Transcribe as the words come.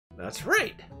That's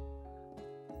right.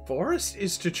 Forest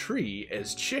is to tree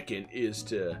as chicken is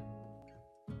to...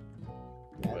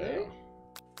 Well,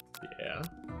 yeah.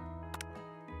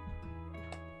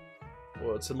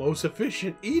 Well, it's the most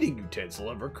efficient eating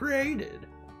utensil ever created.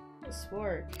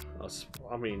 Spork.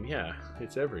 I mean, yeah,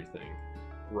 it's everything.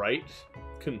 Right?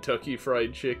 Kentucky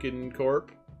Fried Chicken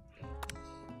Corp.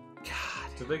 God.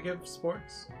 Do they give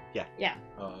sports? Yeah. Yeah.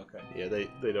 Oh, okay. Yeah,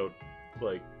 they don't,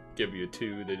 like, give you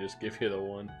 2, they just give you the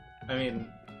 1. I mean,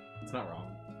 it's not wrong.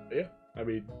 Yeah, I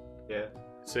mean, Yeah.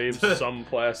 saves some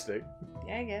plastic.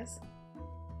 Yeah, I guess.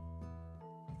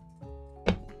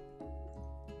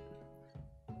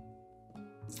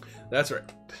 That's right.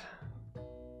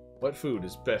 What food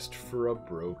is best for a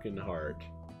broken heart?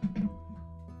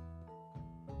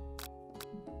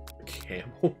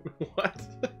 Camel? What?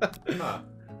 Huh.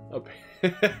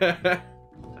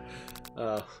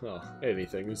 Well,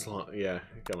 anything. As long, yeah,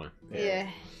 come on. Yeah.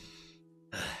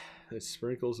 This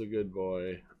Sprinkle's a good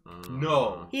boy.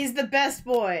 No. He's the best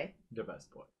boy. The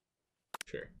best boy.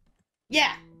 Sure.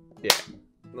 Yeah. Yeah.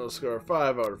 No score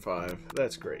 5 out of 5.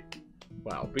 That's great.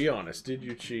 Wow, be honest. Did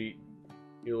you cheat?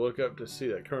 You look up to see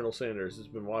that Colonel Sanders has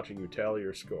been watching you tally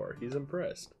your score. He's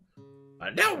impressed. I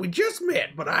know we just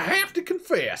met, but I have to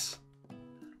confess.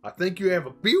 I think you have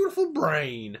a beautiful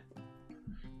brain.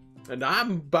 And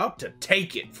I'm about to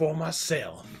take it for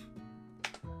myself.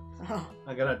 Oh.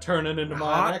 I'm gonna turn it into my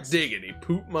Hot next... diggity.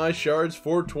 Poop my shards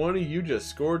 420. You just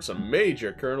scored some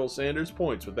major Colonel Sanders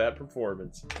points with that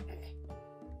performance.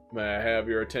 May I have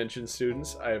your attention,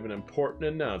 students? I have an important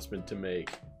announcement to make.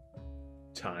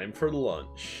 Time for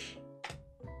lunch.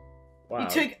 Wow.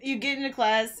 You get into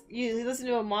class, you listen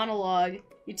to a monologue,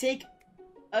 you take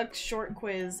a short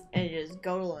quiz, and you just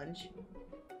go to lunch.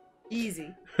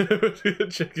 Easy.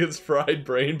 Chicken's fried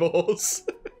brain bowls.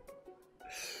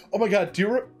 Oh my god, do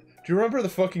you remember the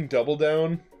fucking Double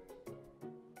Down?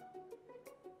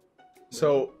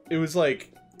 So, it was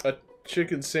like a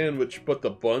chicken sandwich, but the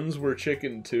buns were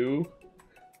chicken too.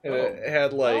 And it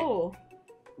had like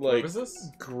What was this?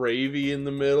 gravy in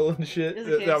the middle and shit. Is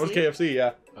it That was KFC,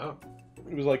 yeah. Oh.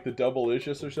 It was like the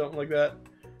Double-licious or something like that.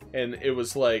 And it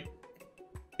was like,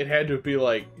 it had to be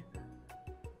like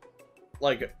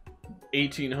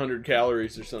 1,800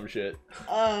 calories or some shit.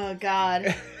 Oh,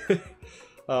 God.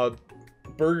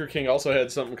 Burger King also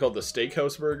had something called the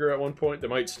Steakhouse Burger at one point. They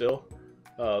might still.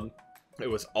 It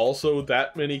was also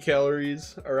that many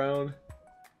calories around.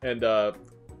 And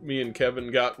me and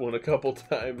Kevin got one a couple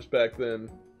times back then.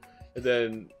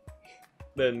 And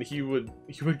then he would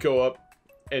go up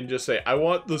and just say, I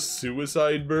want the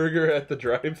suicide burger at the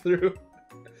drive-thru.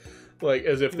 Like,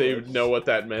 as if they would know what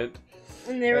that meant.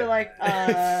 And they were like,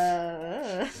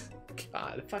 God.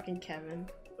 Fucking Kevin.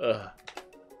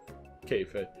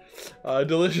 K-Fit.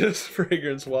 Delicious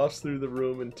fragrance wafts through the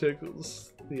room and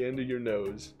tickles the end of your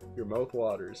nose. Your mouth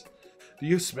waters. Do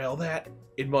you smell that?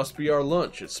 It must be our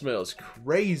lunch. It smells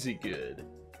crazy good.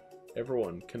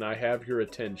 Everyone, can I have your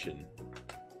attention?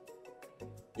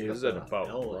 Is it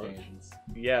about lunch?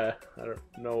 Yeah, I don't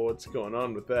know what's going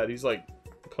on with that. He's like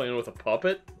playing with a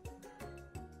puppet.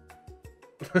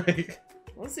 Like,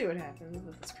 We'll see what happens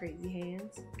with his crazy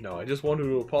hands. no, I just wanted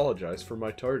to apologize for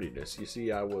my tardiness. You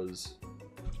see, I was...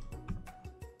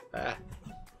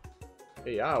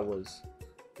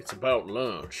 It's about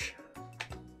lunch.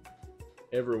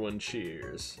 Everyone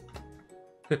cheers.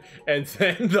 And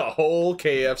then the whole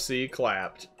KFC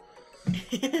clapped.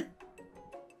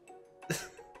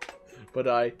 But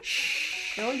I...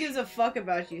 Shh. No one gives a fuck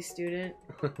about you, student.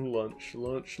 Lunch,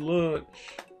 lunch, lunch.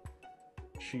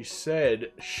 She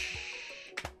said, shh.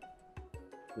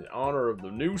 In honor of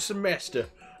the new semester,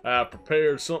 I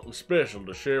prepared something special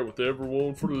to share with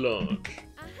everyone for lunch.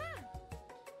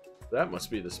 That must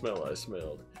be the smell I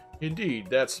smelled. Indeed,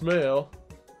 that smell.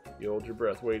 You hold your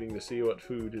breath, waiting to see what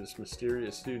food his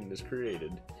mysterious student has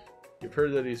created. You've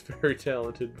heard that he's very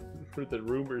talented, but the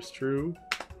rumor's true.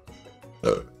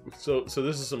 So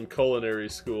this is some culinary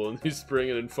school, and he's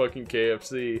bringing in fucking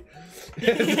KFC.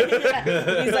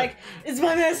 He's like, it's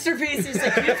my masterpiece. He's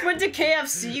like, you just went to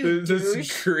KFC, you douche.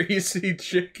 This greasy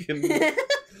chicken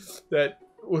that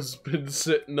was been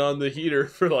sitting on the heater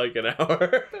for like an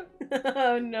hour.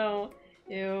 Oh no.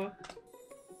 Ew.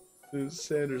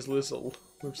 Sanders lifts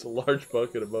a large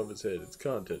bucket above his head. Its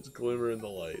contents glimmer in the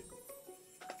light.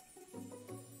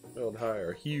 Held high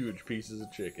are huge pieces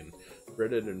of chicken,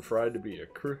 breaded and fried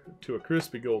to a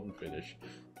crispy golden finish.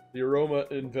 The aroma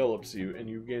envelops you, and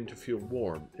you begin to feel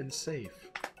warm and safe.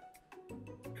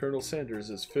 Colonel Sanders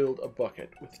has filled a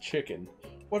bucket with chicken.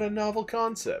 What a novel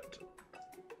concept!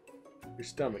 Your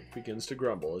stomach begins to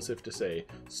grumble, as if to say,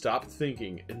 stop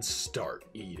thinking and start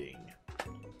eating.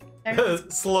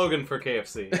 Slogan for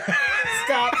KFC.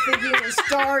 Stop thinking and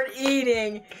start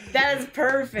eating. That is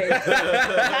perfect.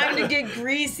 Time to get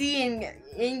greasy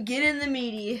and get in the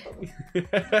meaty.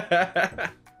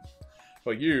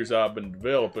 For years, I've been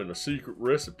developing a secret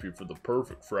recipe for the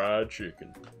perfect fried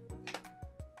chicken.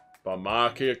 By my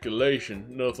calculation,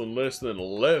 nothing less than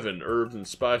 11 herbs and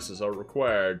spices are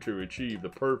required to achieve the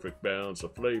perfect balance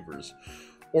of flavors.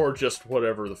 Or just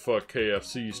whatever the fuck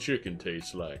KFC's chicken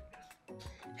tastes like.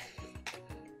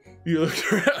 You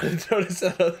look around and notice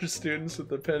that other students with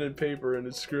the pen and paper and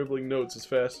is scribbling notes as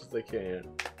fast as they can.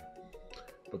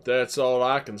 But that's all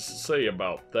I can say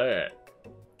about that.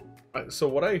 So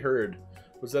what I heard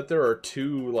was that there are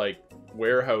two, like,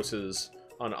 warehouses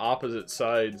on opposite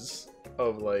sides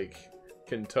of, like,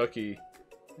 Kentucky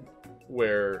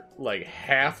where, like,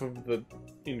 half of the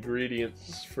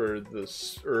ingredients for the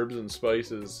herbs and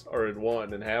spices are in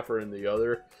one and half are in the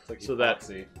other. It's like so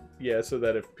epoxy. Yeah, so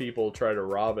that if people try to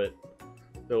rob it,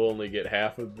 they'll only get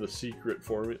half of the secret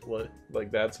formula.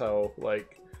 Like, that's how,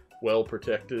 like, well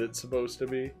protected it's supposed to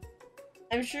be.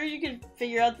 I'm sure you could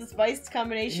figure out the spice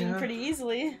combination Yeah. pretty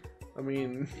easily. I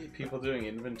mean, People doing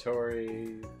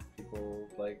inventory, people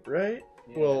like... right?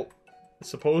 Yeah. Well,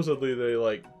 supposedly they,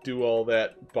 like, do all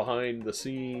that behind the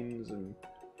scenes, and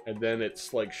then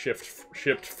it's, like,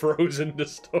 shipped frozen to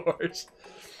stores.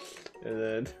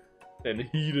 And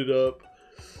heated up.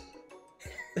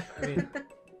 I mean,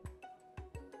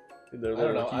 In their I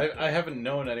don't know. little I haven't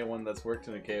known anyone that's worked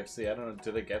in a KFC. I don't know.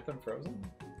 Do they get them frozen?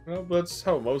 Well, that's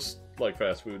how most, like,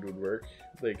 fast food would work.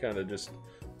 They kind of just,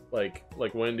 like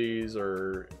Wendy's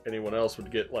or anyone else would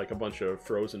get, like, a bunch of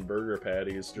frozen burger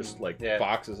patties, just, like, Yeah.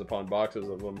 boxes upon boxes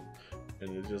of them.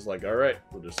 And it's just like, alright,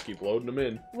 we'll just keep loading them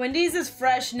in. Wendy's is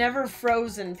fresh, never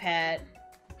frozen, Pat.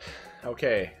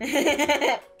 Okay,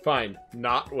 fine.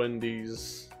 Not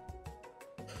Wendy's.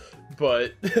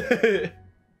 But,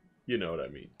 you know what I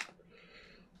mean.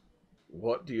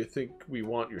 What do you think we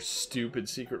want your stupid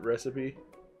secret recipe?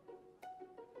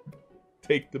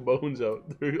 Take the bones out.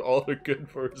 All they're good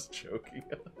for is choking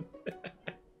on.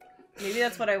 Maybe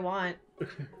that's what I want.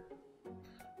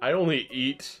 I only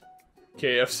eat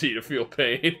KFC to feel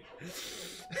pain.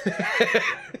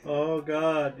 Oh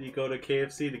god, you go to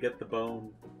KFC to get the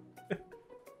bone.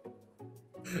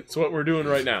 It's what we're doing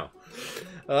right now.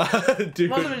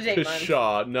 Dude, Welcome to Date Month.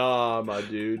 Shaw. Nah, my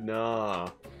dude,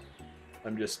 nah.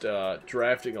 I'm just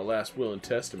drafting a last will and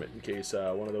testament in case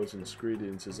one of those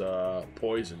ingredients is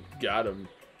poison. Got him.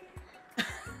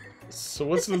 So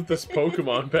what's with this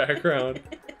Pokemon background?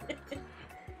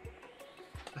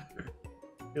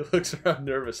 He looks around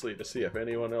nervously to see if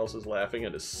anyone else is laughing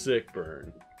at his sick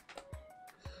burn.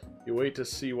 You wait to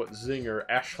see what zinger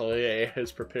Ashley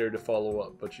has prepared to follow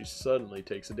up, but she suddenly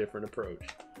takes a different approach.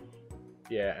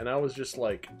 Yeah, and I was just,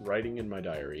 like, writing in my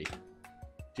diary.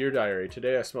 Dear diary,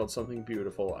 today I smelled something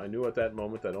beautiful. I knew at that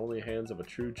moment that only hands of a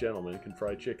true gentleman can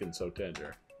fry chicken so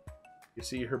tender. You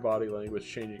see her body language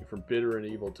changing from bitter and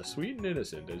evil to sweet and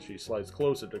innocent as she slides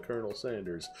closer to Colonel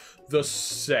Sanders, the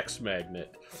sex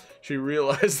magnet. She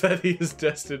realized that he is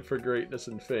destined for greatness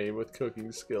and fame with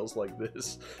cooking skills like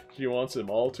this. She wants him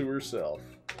all to herself.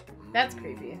 That's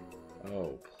creepy.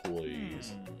 Oh,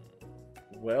 please.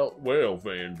 Well,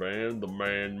 Van, the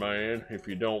man, if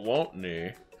you don't want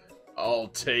any, I'll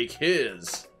take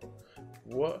his.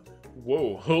 What?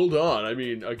 Whoa, hold on. I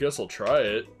mean, I guess I'll try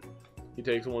it. He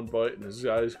takes one bite and his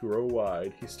eyes grow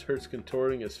wide. He starts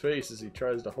contorting his face as he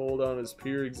tries to hold on his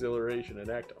pure exhilaration and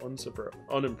act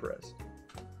unimpressed.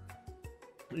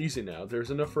 Easy now, there's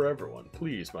enough for everyone.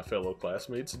 Please, my fellow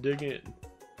classmates, dig in.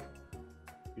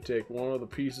 You take one of the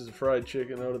pieces of fried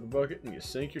chicken out of the bucket and you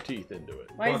sink your teeth into it.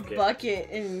 Why is bucket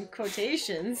in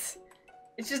quotations?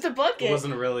 It's just a bucket. It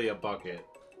wasn't really a bucket.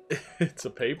 It's a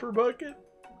paper bucket?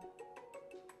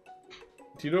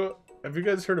 Do you know, have you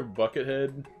guys heard of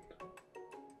Buckethead?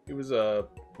 He was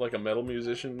like a metal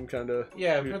musician, kind of.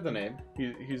 Yeah, I've heard the name.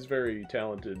 He's very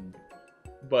talented,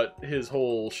 but his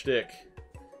whole shtick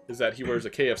is that he wears a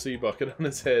KFC bucket on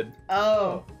his head.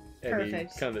 Oh, and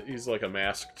perfect. He's like a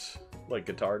masked, like,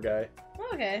 guitar guy.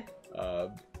 Okay.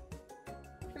 I'm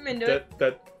into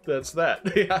That's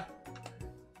that. Yeah.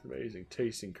 Amazing.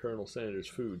 Tasting Colonel Sanders'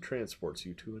 food transports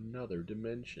you to another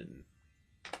dimension.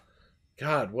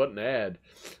 God, what an ad.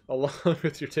 Along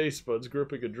with your taste buds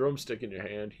gripping a drumstick in your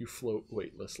hand, you float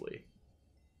weightlessly.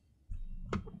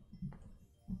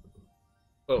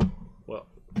 Oh, well,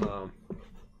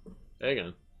 hang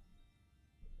on.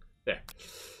 There.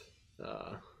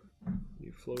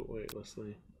 You float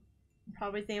weightlessly.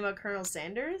 Probably thinking about Colonel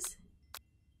Sanders?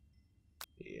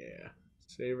 Yeah.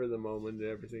 Savor the moment and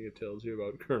everything it tells you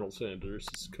about Colonel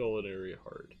Sanders' culinary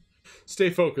heart. Stay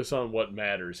focused on what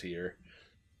matters here.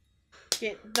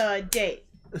 Get the date.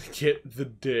 Get the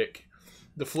dick.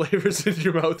 The flavors in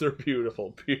your mouth are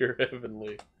beautiful, pure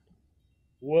heavenly.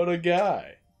 What a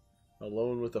guy.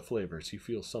 Alone with the flavors, you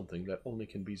feel something that only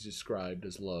can be described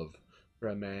as love. For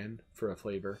a man, for a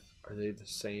flavor, are they the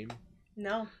same?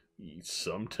 No.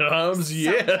 Sometimes,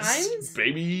 yes,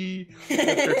 baby.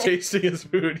 After tasting his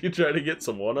food, you try to get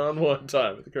some one-on-one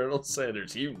time with Colonel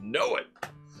Sanders. You know it.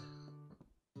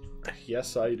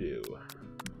 Yes, I do.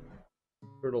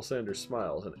 Colonel Sanders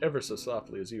smiles, and ever so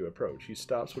softly as you approach, he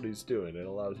stops what he's doing and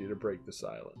allows you to break the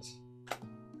silence.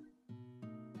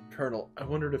 Colonel, I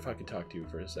wondered if I could talk to you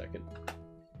for a second.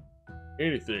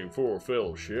 Anything for a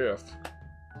fellow chef.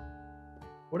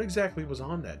 What exactly was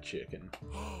on that chicken?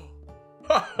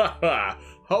 Ha ha ha!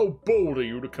 How bold of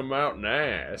you to come out and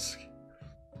ask!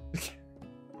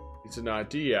 It's an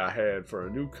idea I had for a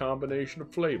new combination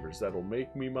of flavors that'll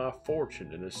make me my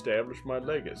fortune and establish my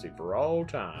legacy for all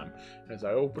time as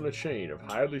I open a chain of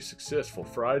highly successful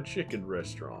fried chicken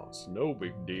restaurants. No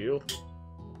big deal.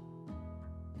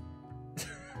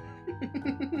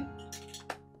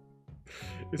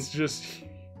 It's just...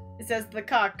 It says the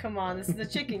cock, come on, this is the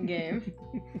chicken game.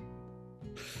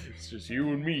 It's just you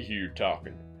and me here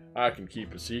talking. I can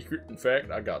keep a secret. In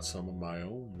fact, I got some of my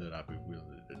own that I'd be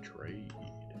willing to trade.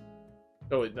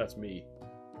 Oh, wait, that's me.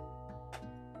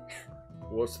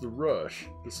 What's the rush?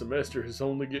 The semester is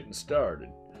only getting started.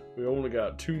 We only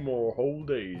got 2 more whole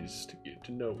days to get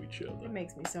to know each other. It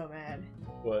makes me so mad.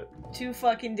 What? 2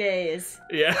 fucking days.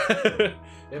 Yeah.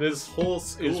 This whole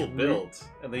school built,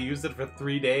 and they used it for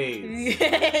 3 days.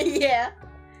 Yeah.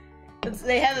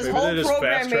 They have this Maybe whole they just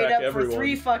program made fast-track up for everyone.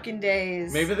 3 fucking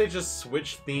days. Maybe they just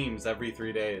switch themes every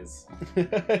 3 days.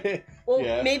 Well,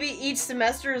 Yeah. maybe each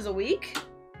semester is a week.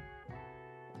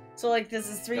 So, like, this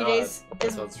is 3 God, days that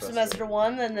is sounds stressful. semester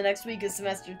 1, then the next week is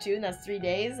semester 2, and that's 3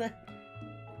 days.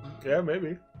 Yeah,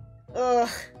 maybe. Ugh.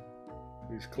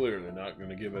 He's clearly not going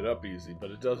to give it up easy, but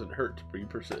it doesn't hurt to be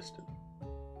persistent.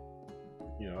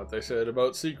 You know what they said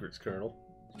about secrets, Colonel?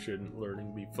 Shouldn't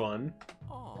learning be fun?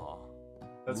 Aww.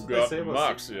 That's You what they got say the about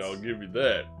moxie, secrets. I'll give you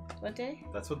that. What day?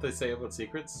 That's what they say about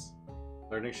secrets?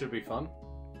 Learning should be fun?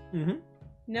 Mm-hmm.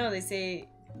 No, they say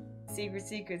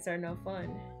secrets are no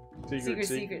fun.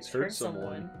 Secrets hurt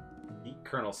someone. Eat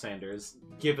Colonel Sanders.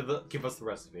 Give us the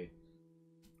recipe.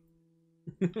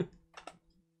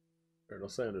 Colonel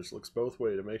Sanders looks both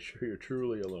ways to make sure you're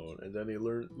truly alone, and then he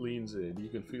leans in. You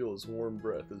can feel his warm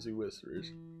breath as he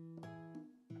whispers.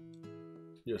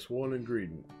 Just one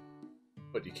ingredient,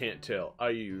 but you can't tell. I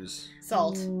use...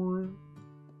 Salt.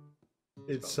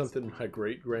 It's something my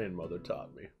great-grandmother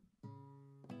taught me.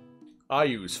 I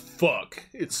use fuck.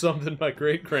 It's something my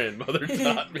great-grandmother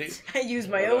taught me. I use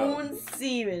my own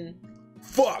semen.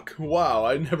 Fuck! Wow,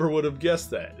 I never would have guessed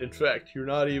that. In fact, you're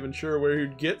not even sure where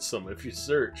you'd get some if you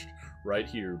searched. Right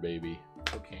here, baby.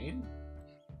 Cocaine?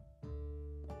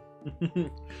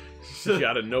 You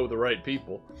gotta know the right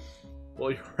people.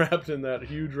 While you're wrapped in that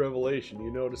huge revelation,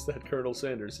 you notice that Colonel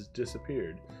Sanders has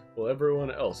disappeared, while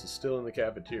everyone else is still in the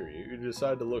cafeteria. You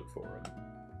decide to look for him.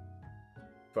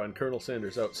 Find Colonel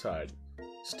Sanders outside,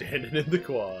 standing in the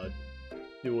quad,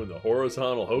 doing the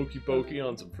horizontal hokey pokey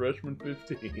on some freshman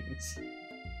 15s.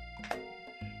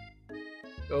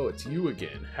 Oh, it's you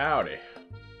again. Howdy.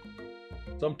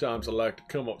 Sometimes I like to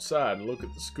come outside and look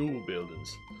at the school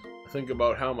buildings. I think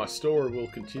about how my story will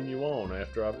continue on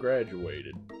after I've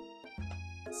graduated.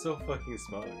 So fucking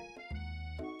smart.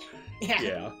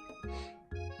 Yeah.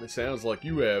 It sounds like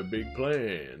you have big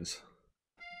plans.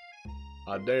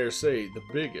 I dare say the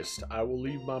biggest. I will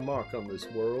leave my mark on this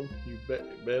world. You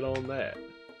bet on that.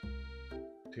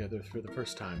 Together for the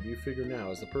first time, you figure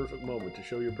now is the perfect moment to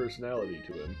show your personality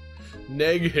to him.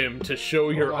 Neg him to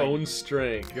show your my own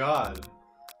strength. God.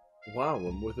 Wow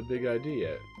him with a big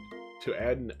idea. To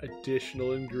add an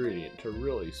additional ingredient to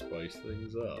really spice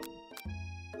things up.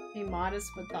 Be modest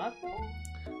but thoughtful?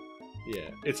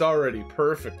 Yeah, it's already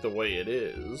perfect the way it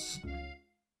is.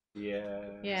 Yeah.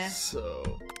 Yeah.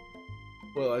 So,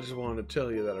 well, I just wanted to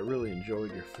tell you that I really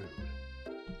enjoyed your food.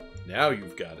 Now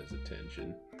you've got his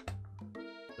attention.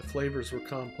 The flavors were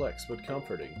complex but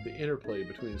comforting. The interplay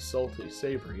between salty,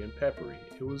 savory, and peppery.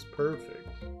 It was perfect.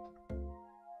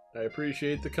 I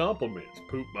appreciate the compliments,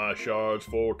 Poop My Shards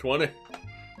 420.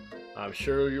 I'm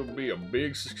sure you'll be a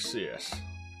big success.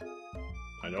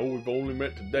 I know we've only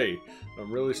met today, but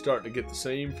I'm really starting to get the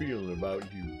same feeling about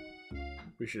you.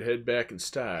 We should head back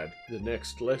inside. The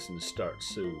next lesson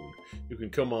starts soon. You can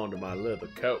come onto my leather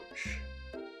couch.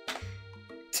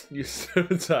 You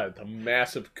step inside the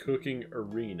massive cooking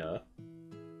arena.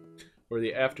 where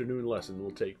the afternoon lesson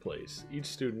will take place. Each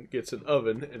student gets an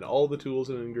oven and all the tools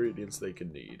and ingredients they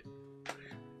can need.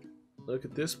 Look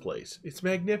at this place. It's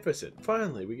magnificent.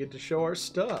 Finally, we get to show our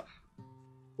stuff.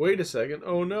 Wait a second.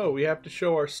 Oh no, we have to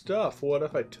show our stuff. What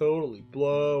if I totally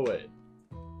blow it?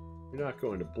 You're not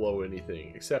going to blow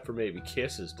anything, except for maybe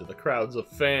kisses to the crowds of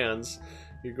fans.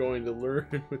 You're going to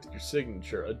learn with your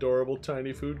signature, adorable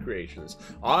tiny food creations.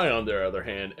 I, on the other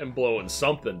hand, am blowing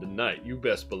something tonight, you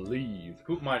best believe.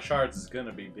 Poop My Shards is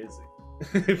gonna be busy.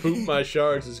 Poop My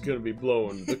Shards is gonna be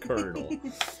blowing the kernel.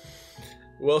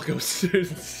 Welcome,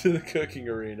 students, to the cooking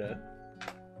arena.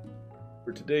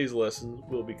 For today's lesson,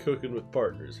 we'll be cooking with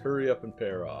partners. Hurry up and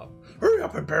pair off. Hurry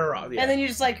up and pair off! Yeah. And then you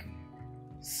just like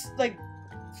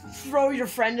throw your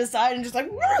friend aside and just like,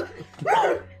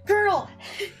 Colonel!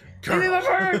 Give me my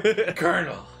bird!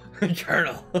 Colonel!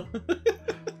 Colonel!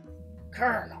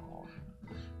 Colonel!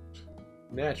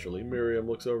 Naturally, Miriam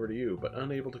looks over to you, but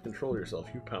unable to control yourself,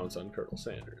 you pounce on Colonel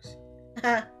Sanders.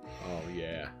 Oh,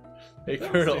 yeah. Hey,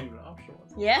 Colonel.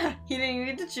 Yeah, he didn't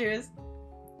even get to choose.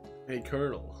 Hey,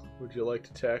 Colonel. Would you like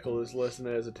to tackle this lesson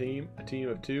as a team? A team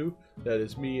of two? That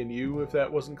is me and you, if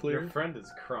that wasn't clear. Your friend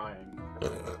is crying.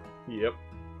 Yep.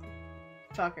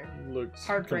 Fucker. Looks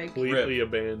Heartbreak. completely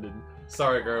abandoned.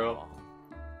 Sorry, girl.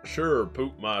 Sure,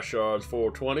 Poop My Shards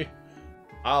 420.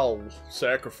 I'll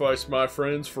sacrifice my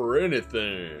friends for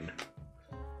anything.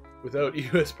 Without you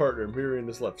as partner, Miriam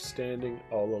is left standing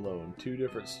all alone. Two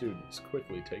different students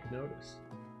quickly take notice.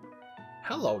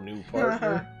 Hello, new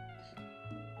partner.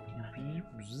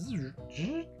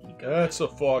 That's a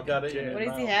fuck. Got it. Cat. What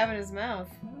does he have in his mouth?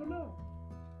 I don't know.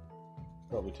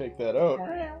 Probably take that out.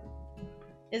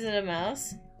 Is it a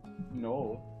mouse?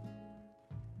 No.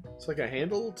 It's like a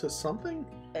handle to something?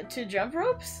 2 jump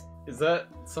ropes? Is that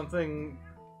something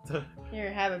to...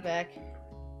 Here, have it back.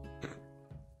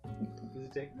 Does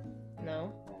it take?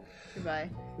 No. Goodbye.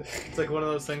 It's like one of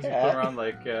those things you Yeah. put around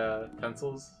like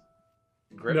pencils?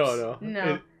 Grips? No.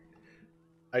 No.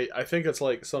 I think it's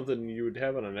like something you would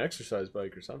have on an exercise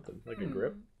bike or something. Like a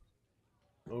grip.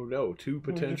 Oh no, 2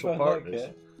 potential partners.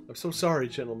 I'm so sorry,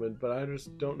 gentlemen, but I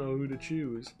just don't know who to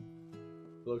choose.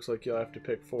 It looks like you'll have to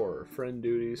pick 4. Friend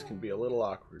duties can be a little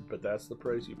awkward, but that's the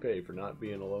price you pay for not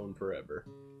being alone forever.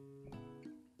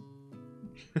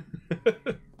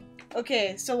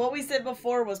 Okay, so what we said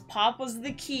before was Pop was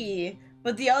the key,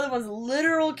 but the other one's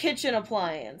literal kitchen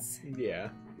appliance. Yeah.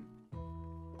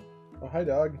 Oh, hi,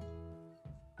 dog.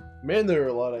 Man, there are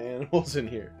a lot of animals in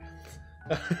here.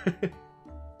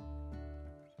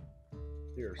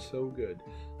 You're so good.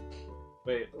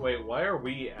 Wait, why are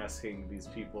we asking these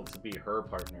people to be her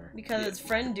partner? Because it's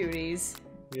friend duties.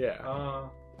 Yeah.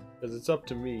 Because it's up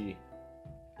to me.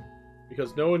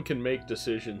 Because no one can make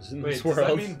decisions in this does world.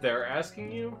 that mean they're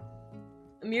asking you?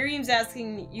 Miriam's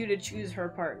asking you to choose her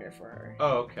partner for her.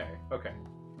 Oh, okay.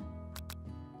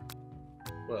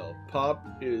 Well, Pop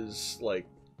is like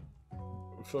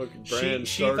fucking Bran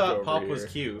She Stark thought over Pop here. was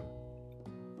cute.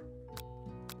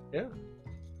 Yeah,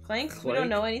 Clank? We Clank? don't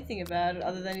know anything about it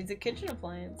other than he's a kitchen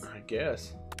appliance. I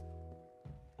guess.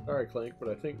 Sorry, Clank, but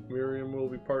I think Miriam will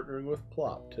be partnering with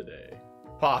Plop today.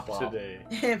 Pop Plop.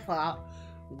 today. Pop.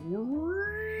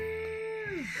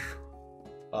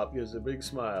 Pop gives a big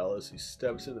smile as he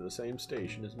steps into the same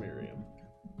station as Miriam.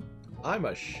 I'm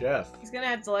a chef. He's gonna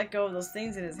have to let go of those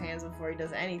things in his hands before he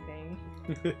does anything.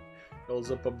 Pulls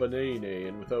up a banana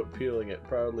and without peeling it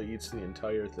proudly eats the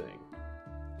entire thing.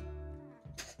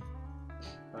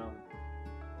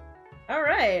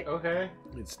 Alright. Okay.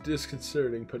 It's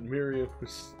disconcerting, but Miriam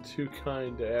was too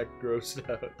kind to act grossed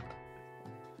out.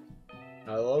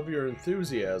 I love your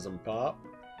enthusiasm, Pop.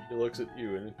 She looks at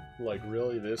you and like,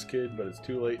 really, this kid? But it's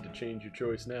too late to change your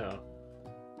choice now.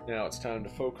 Now it's time to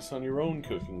focus on your own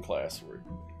cooking classwork.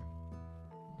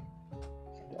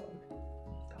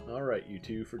 Alright, you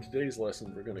two, for today's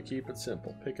lesson, we're going to keep it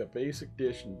simple. Pick a basic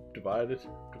dish and divide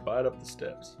up the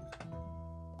steps.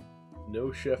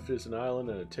 No chef is an island,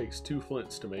 and it takes 2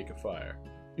 flints to make a fire.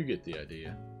 You get the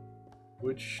idea.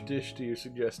 Which dish do you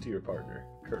suggest to your partner,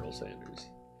 Colonel Sanders?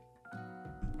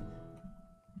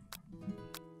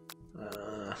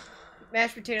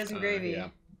 Mashed potatoes and gravy. Yeah.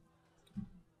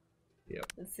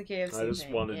 Yep. That's the KFC I just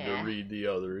thing. wanted Yeah. to read the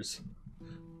others.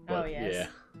 Oh, yes.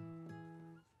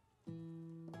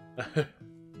 Yeah.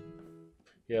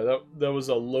 Yeah, that was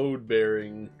a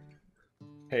load-bearing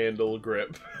handle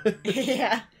grip.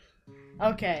 Yeah.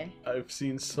 Okay. I've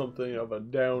seen something of a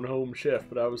down-home chef,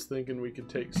 but I was thinking we could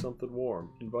take something warm,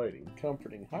 inviting,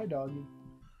 comforting. Hi, doggy.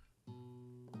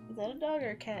 Is that a dog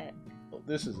or a cat? Oh,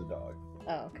 this is a dog.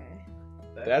 Oh, okay.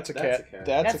 That's a cat.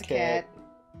 That's a cat.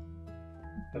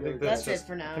 I think That's just, it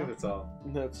for now. I think that's all.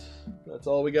 That's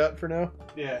all we got for now.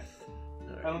 Yeah.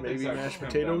 Alright, I don't think maybe so. mashed Come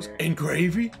potatoes down here. and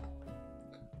gravy.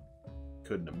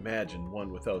 Couldn't imagine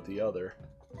one without the other.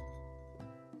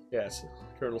 Yes,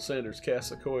 Colonel Sanders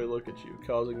casts a coy look at you,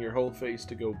 causing your whole face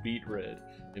to go beet red.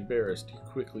 Embarrassed, you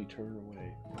quickly turn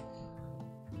away.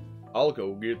 I'll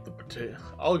go get the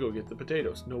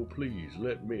potatoes. No, please,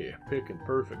 let me. Picking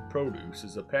perfect produce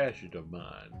is a passion of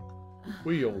mine.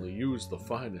 We only use the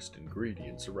finest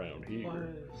ingredients around here.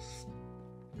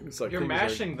 It's like You're things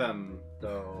mashing them,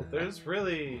 though. There's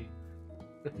really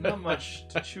not much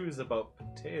to choose about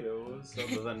potatoes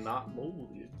other than not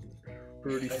moldy.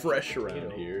 pretty Type of fresh around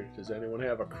potato. here. Does anyone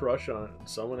have a crush on?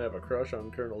 Someone have a crush on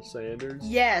Colonel Sanders?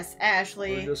 Yes,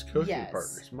 Ashley. We're just cooking yes.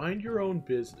 partners. Mind your own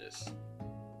business.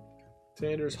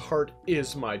 Sanders' heart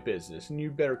is my business, and you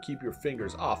better keep your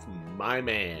fingers off my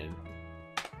man.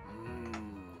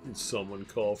 Did someone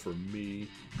call for me?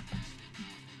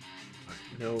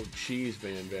 No cheese,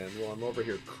 Van Van. Well, I'm over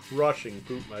here crushing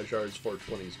Poop My Shard's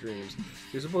 420's dreams.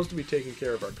 You're supposed to be taking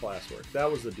care of our classwork. That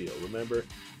was the deal, remember?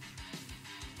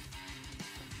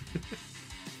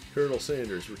 Colonel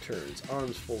Sanders returns,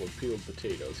 arms full of peeled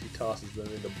potatoes. He tosses them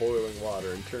into boiling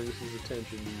water and turns his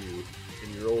attention to you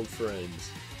and your old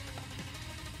friends.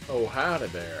 Oh, howdy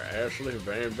there, Ashley,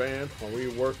 Van Van. Are we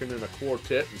working in a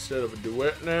quartet instead of a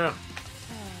duet now?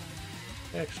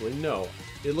 Actually, no.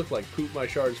 It looked like Poop My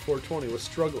Shard's 420 was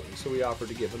struggling, so we offered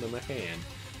to give him a hand.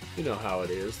 You know how it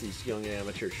is. These young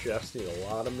amateur chefs need a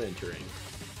lot of mentoring.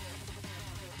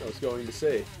 I was going to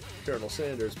say, Colonel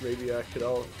Sanders, maybe I could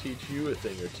teach you a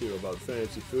thing or two about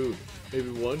fancy food. Maybe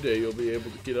one day you'll be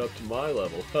able to get up to my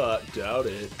level. Ha, doubt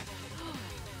it.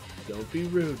 Don't be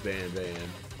rude, Van Van.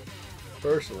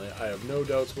 Personally, I have no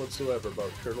doubts whatsoever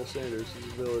about Colonel Sanders'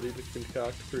 ability to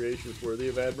concoct creations worthy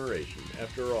of admiration.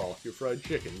 After all, your fried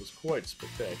chicken was quite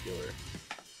spectacular.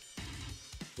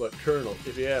 But, Colonel,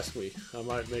 if you ask me, I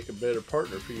might make a better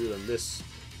partner for you than this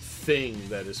thing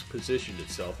that has positioned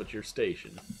itself at your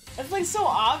station. It's like so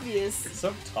obvious. It's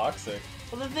so toxic.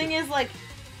 Well, the thing is, like,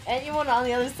 anyone on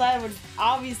the other side would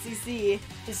obviously see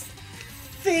this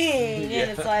thing, Yeah.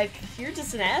 and it's like, you're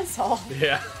just an asshole.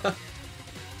 Yeah.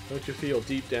 Don't you feel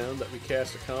deep down that we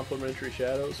cast a complementary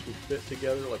shadows? We fit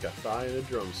together like a thigh and a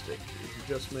drumstick. It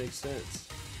just makes sense.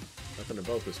 Nothing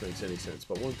about this makes any sense,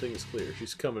 but one thing is clear.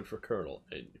 She's coming for Colonel,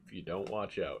 and if you don't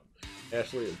watch out,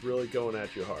 Ashley is really going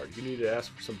at you hard. You need to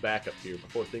ask for some backup here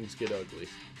before things get ugly.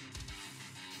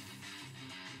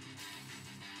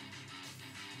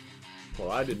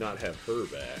 Well, I did not have her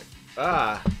back.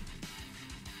 Ah!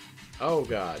 Oh,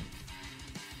 God.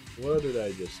 What did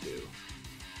I just do?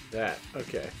 That.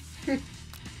 Okay.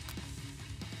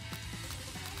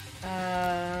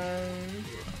 I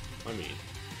mean,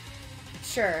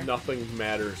 Sure. nothing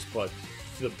matters but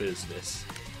the business.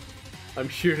 I'm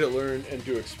here to learn and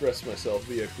to express myself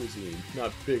via cuisine,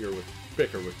 not bicker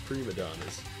with prima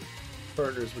donnas.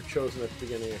 Partners were chosen at the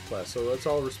beginning of class, so let's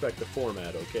all respect the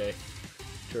format, okay?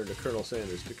 Turn to Colonel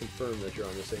Sanders to confirm that you're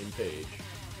on the same page.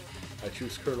 I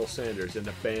choose Colonel Sanders and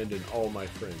abandon all my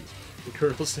friends. And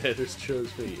Colonel Sanders chose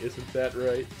me, isn't that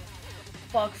right?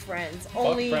 Fuck friends.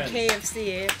 Only friends.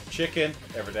 KFC. Chicken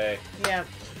every day. Yep.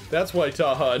 That's why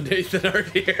Taha and Nathan are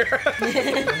here.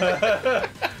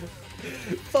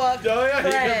 Fuck Oh yeah,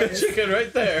 you got the friends. chicken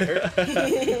right there.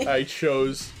 I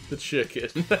chose the chicken.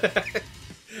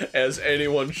 As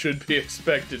anyone should be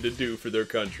expected to do for their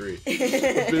country.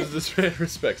 A businessman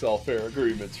respects all fair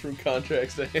agreements, from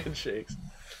contracts to handshakes.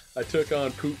 I took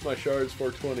on Poop My Shards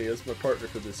 420 as my partner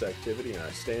for this activity, and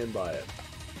I stand by it.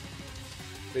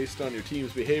 Based on your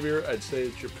team's behavior, I'd say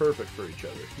that you're perfect for each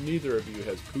other. Neither of you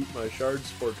has Poop My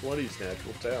Shards 420's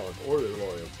natural talent or their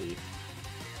loyalty.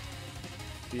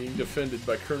 Being defended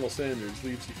by Colonel Sanders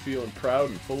leaves you feeling proud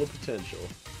and full of potential.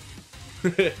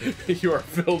 You are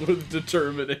filled with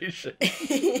determination.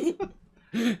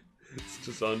 It's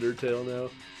just Undertale now.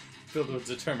 Filled with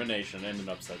determination and an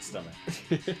upset stomach.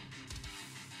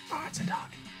 Oh, it's a dog.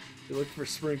 You look for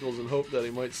Sprinkles and hope that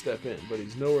he might step in, but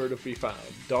he's nowhere to be found.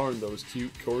 Darn those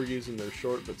cute corgis and their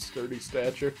short but sturdy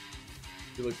stature.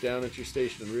 You look down at your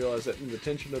station and realize that in the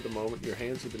tension of the moment, your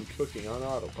hands have been cooking on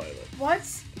autopilot. What?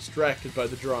 Distracted by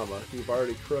the drama, you've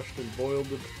already crushed and boiled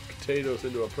the potatoes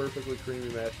into a perfectly creamy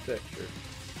mashed texture,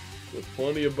 with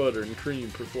plenty of butter and cream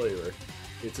for flavor.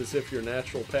 It's as if your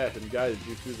natural passion guided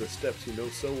you through the steps you know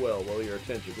so well while your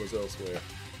attention was elsewhere.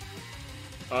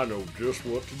 I know just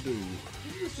what to do.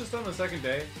 This is just on the second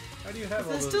day. How do you have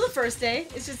all It's those? still the first day.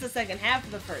 It's just the second half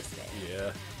of the first day.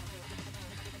 Yeah.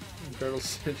 Colonel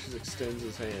Sanders extends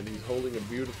his hand. He's holding a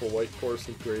beautiful white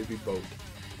porcelain gravy boat.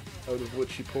 out of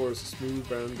which she pours a smooth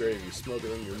brown gravy,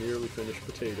 smothering your nearly finished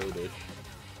potato dish.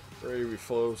 Gravy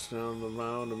flows down the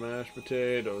mound of mashed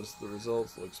potatoes. The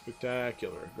results look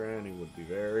spectacular. Granny would be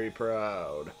very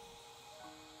proud.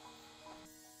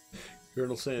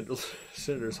 Colonel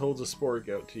Sanders holds a spork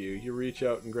out to you. You reach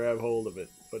out and grab hold of it,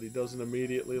 but he doesn't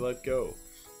immediately let go.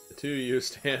 The two of you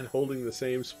stand holding the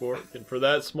same spork, and for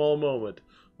that small moment,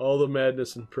 all the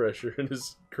madness and pressure in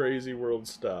his crazy world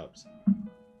stops.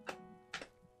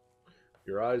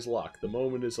 Your eyes lock. The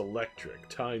moment is electric.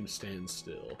 Time stands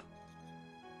still.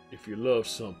 If you love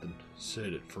something, set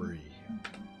it free.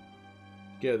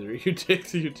 Together, you take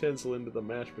the utensil into the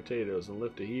mashed potatoes and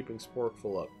lift a heaping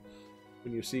sporkful up.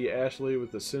 When you see Ashley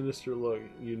with a sinister look,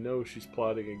 you know she's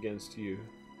plotting against you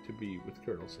to be with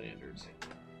Colonel Sanders.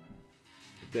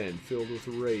 Then, filled with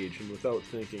rage and without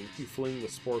thinking, you fling the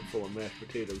sporkful of mashed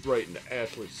potatoes right into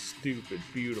Ashley's stupid,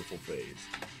 beautiful face.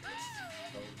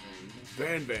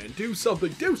 Van Van, do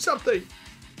something! Do something!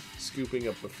 Scooping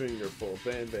up a fingerful,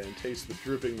 Van Van tastes the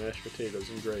dripping mashed potatoes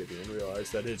and gravy and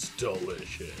realizes that it's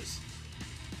delicious.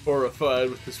 Horrified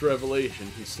with this revelation,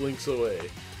 he slinks away.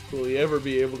 Will he ever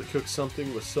be able to cook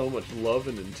something with so much love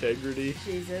and integrity?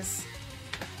 Jesus.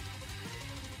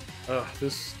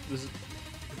 This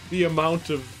the amount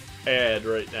of ad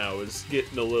right now is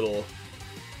getting a little...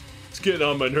 It's getting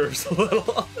on my nerves a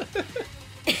little.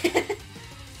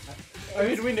 I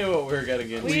mean, we knew what we were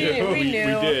getting into. We knew. We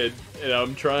did, and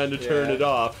I'm trying to turn it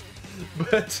off.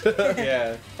 But,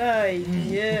 yeah.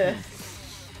 Yeah.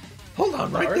 Hold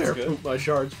on, right there. Good. Poop my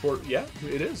shards for... Yeah,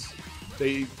 it is.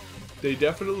 They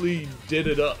definitely did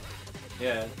it up.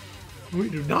 Yeah. We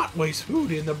do not waste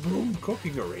food in the broom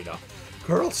cooking arena.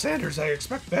 Colonel Sanders, I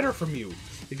expect better from you.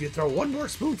 If you throw one more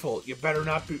spoonful, you better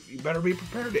be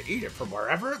prepared to eat it from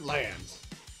wherever it lands.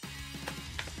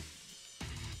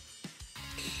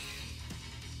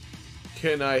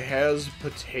 Can I has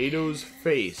potatoes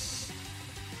face?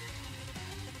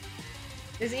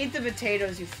 Just eat the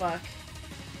potatoes, you fuck.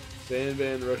 Van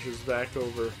Van rushes back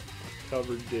over a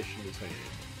covered dish in his hand.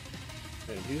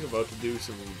 And he's about to do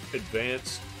some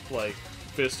advanced, like,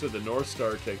 Fist of the North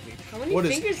Star technique. How many What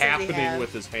fingers is does he happening have?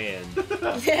 with his hand?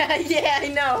 Yeah, I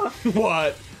know.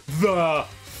 What the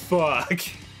fuck?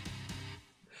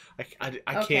 I can't.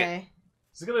 Okay.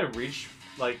 Is it gonna reach,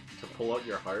 like, to pull out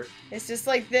your heart? It's just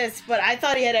like this, but I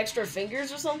thought he had extra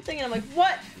fingers or something, and I'm like,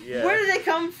 what? Yeah. Where did they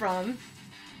come from?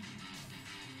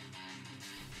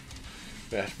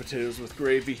 Mashed potatoes with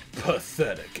gravy?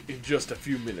 Pathetic. In just a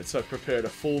few minutes, I've prepared a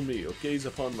full meal. Gaze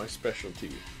upon my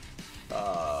specialty.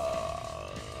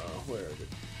 Where is it?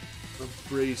 A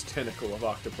braised tentacle of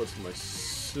octopus in my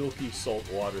silky salt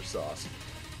water sauce.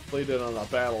 Plated on a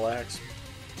battle axe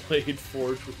blade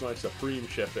forged with my supreme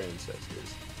chef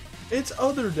ancestors. It's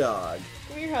Other Dog.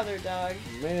 Come here, other dog.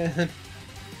 Man.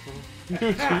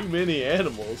 Too many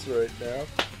animals right now.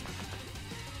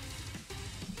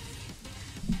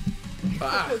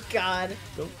 Oh God.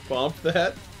 Don't bump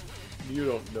that. You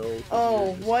don't know.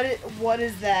 Oh, You're just- what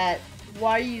is that?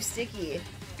 Why are you sticky?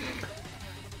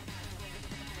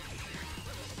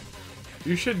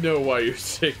 You should know why you're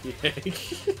sick, Hank.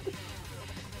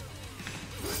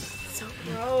 So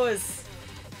gross.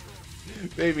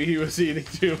 Maybe he was eating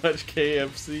too much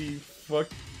KFC. Fuck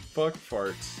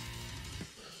farts.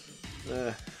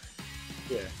 Yeah.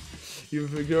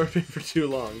 You've ignored me for too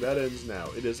long. That ends now.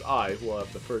 It is I who will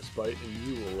have the first bite, and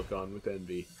you will look on with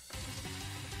envy.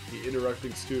 The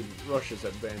interrupting student rushes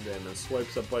at Van Van and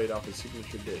swipes a bite off his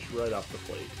signature dish right off the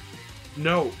plate.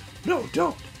 No,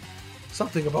 don't.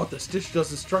 Something about this dish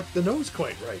doesn't strike the nose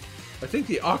quite right. I think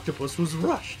the octopus was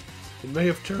rushed. It may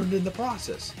have turned in the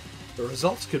process. The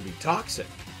results could be toxic.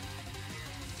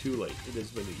 Too late. It has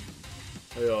been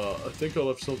eaten. I think I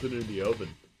left something in the oven.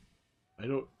 I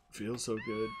don't feel so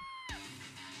good.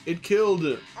 It killed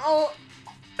it. Oh.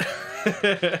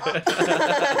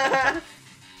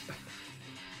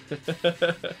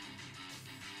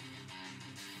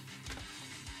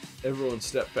 Everyone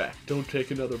step back. Don't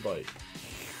take another bite.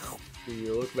 When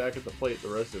you look back at the plate, the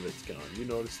rest of it's gone. You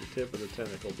notice the tip of the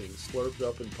tentacle being slurped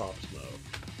up in Pop's mouth.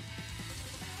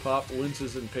 Pop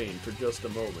winces in pain for just a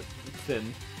moment.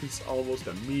 Then, he's almost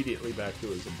immediately back to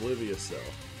his oblivious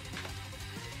self.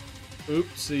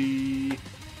 Oopsie.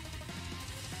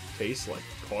 Tastes like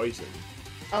poison.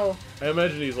 Oh. I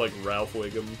imagine he's like Ralph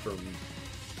Wiggum from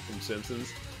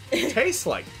Simpsons. Tastes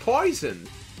like poison!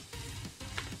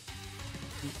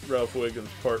 Ralph Wiggum's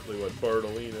partly what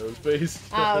Bartolino is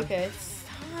based on. Ah, okay.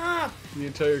 Stop. The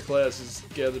entire class is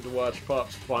gathered to watch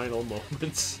Pop's final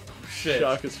moments. Shit.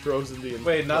 Shock has frozen the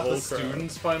Wait, not whole the crowd.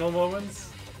 students' final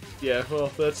moments? Yeah,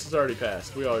 well, that's already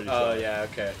passed. We already saw Oh, it. yeah,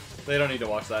 okay. They don't need to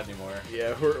watch that anymore.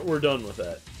 Yeah, we're done with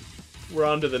that. We're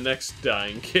on to the next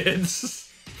dying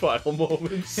kids. Final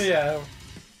moments. Yeah.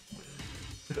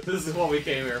 This is what we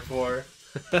came here for.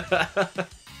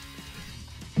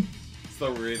 It's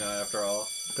the arena, after all.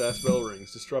 Fast bell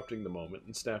rings, disrupting the moment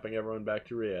and snapping everyone back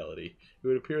to reality. It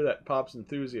would appear that Pop's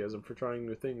enthusiasm for trying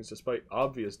new things, despite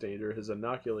obvious danger, has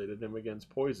inoculated him against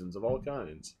poisons of all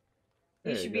kinds. He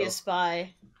There should you be go. a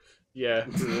spy. Yeah,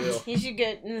 for real. He should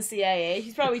get in the CIA.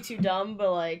 He's probably too dumb,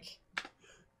 but like,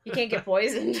 he can't get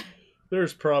poisoned.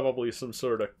 There's probably some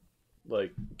sort of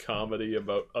like comedy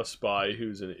about a spy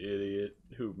who's an idiot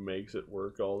who makes it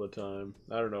work all the time.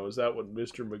 I don't know. Is that what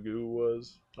Mr. Magoo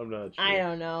was? I'm not sure. I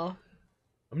don't know.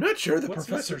 I'm not sure the What's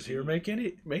professors Mr. here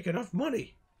B? make enough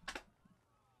money.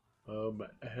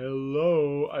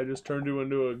 Hello. I just turned you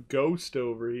into a ghost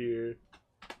over here.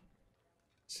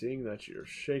 Seeing that you're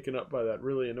shaken up by that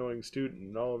really annoying student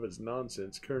and all of his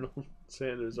nonsense, Colonel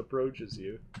Sanders approaches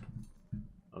you.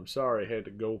 I'm sorry I had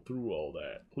to go through all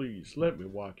that. Please, let me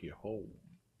walk you home.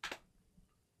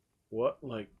 What?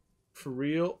 Like, for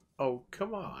real? Oh,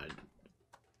 come on.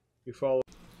 You follow.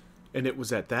 And it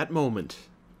was at that moment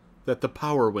that the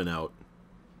power went out.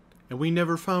 And we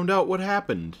never found out what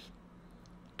happened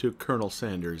to Colonel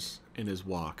Sanders in his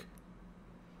walk.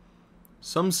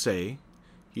 Some say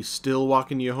he's still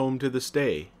walking you home to this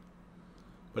day,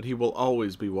 but he will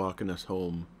always be walking us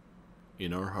home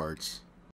in our hearts.